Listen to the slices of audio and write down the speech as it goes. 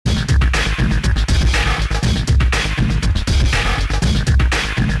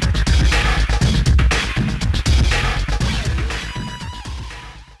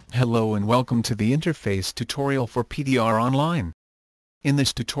welcome to the interface tutorial for PDR Online. In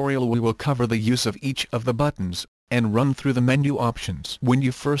this tutorial we will cover the use of each of the buttons, and run through the menu options. When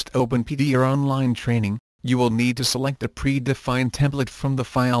you first open PDR Online training, you will need to select a predefined template from the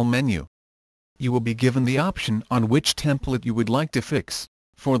File menu. You will be given the option on which template you would like to fix.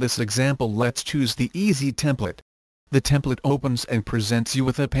 For this example, let's choose the Easy template. The template opens and presents you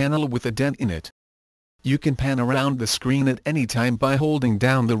with a panel with a dent in it. You can pan around the screen at any time by holding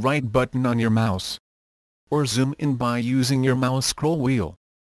down the right button on your mouse, or zoom in by using your mouse scroll wheel.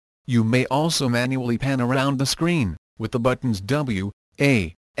 You may also manually pan around the screen, with the buttons W,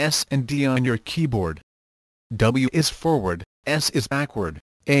 A, S and D on your keyboard. W is forward, S is backward,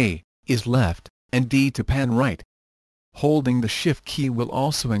 A is left, and D to pan right. Holding the Shift key will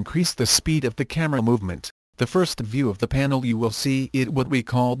also increase the speed of the camera movement. The first view of the panel you will see is what we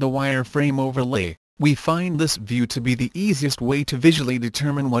call the wireframe overlay. We find this view to be the easiest way to visually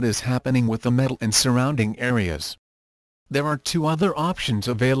determine what is happening with the metal and surrounding areas. There are two other options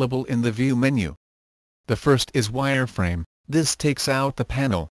available in the View menu. The first is Wireframe. This takes out the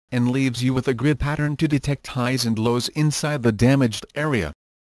panel, and leaves you with a grid pattern to detect highs and lows inside the damaged area.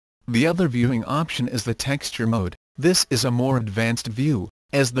 The other viewing option is the Texture mode. This is a more advanced view,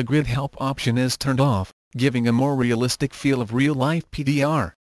 as the Grid Help option is turned off, giving a more realistic feel of real-life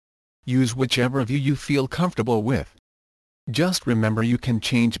PDR. Use whichever view you feel comfortable with. Just remember you can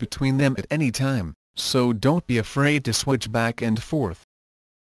change between them at any time, so don't be afraid to switch back and forth.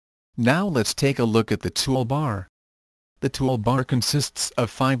 Now let's take a look at the toolbar. The toolbar consists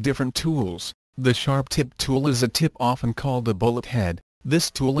of 5 different tools. The Sharp Tip tool is a tip often called a bullet head. This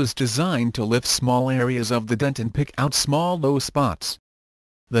tool is designed to lift small areas of the dent and pick out small low spots.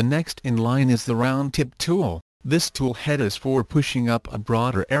 The next in line is the Round Tip tool. This tool head is for pushing up a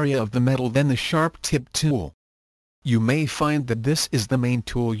broader area of the metal than the Sharp Tip tool. You may find that this is the main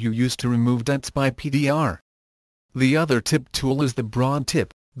tool you use to remove dents by PDR. The other tip tool is the Broad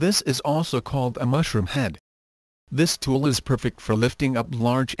Tip. This is also called a mushroom head. This tool is perfect for lifting up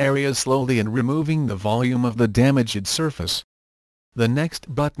large areas slowly and removing the volume of the damaged surface. The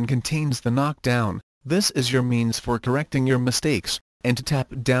next button contains the Knockdown. This is your means for correcting your mistakes, and to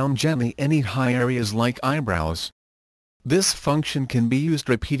tap down gently any high areas like eyebrows. This function can be used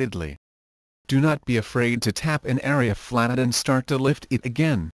repeatedly. Do not be afraid to tap an area flat and start to lift it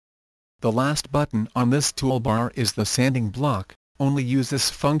again. The last button on this toolbar is the Sanding block. Only use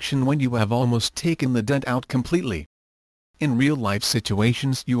this function when you have almost taken the dent out completely. In real-life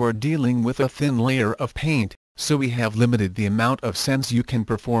situations you are dealing with a thin layer of paint, so we have limited the amount of sands you can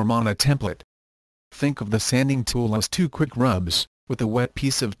perform on a template. Think of the sanding tool as 2 quick rubs, with a wet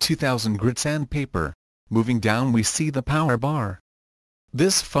piece of 2000 grit sandpaper. Moving down we see the power bar.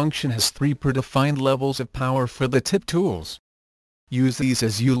 This function has 3 predefined levels of power for the tip tools. Use these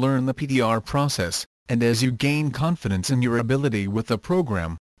as you learn the PDR process, and as you gain confidence in your ability with the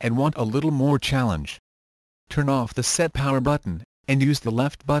program, and want a little more challenge. Turn off the Set Power button, and use the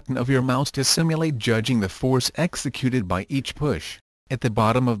left button of your mouse to simulate judging the force executed by each push. At the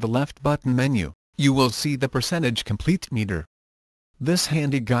bottom of the left button menu, you will see the percentage complete meter. This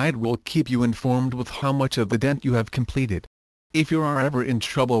handy guide will keep you informed with how much of the dent you have completed. If you are ever in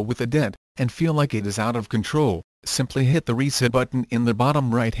trouble with a dent, and feel like it is out of control, simply hit the Reset button in the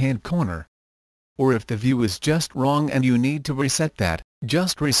bottom right-hand corner. Or if the view is just wrong and you need to reset that,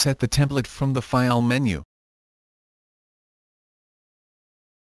 just reset the template from the File menu.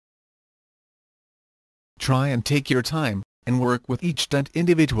 Try and take your time, and work with each dent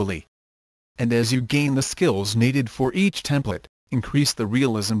individually. And as you gain the skills needed for each template, increase the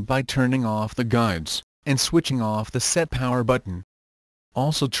realism by turning off the guides, and switching off the Set Power button.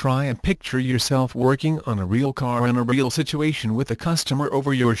 Also try and picture yourself working on a real car in a real situation with a customer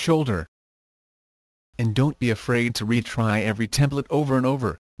over your shoulder. And don't be afraid to retry every template over and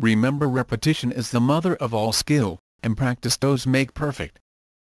over. Remember, repetition is the mother of all skill, and practice does make perfect.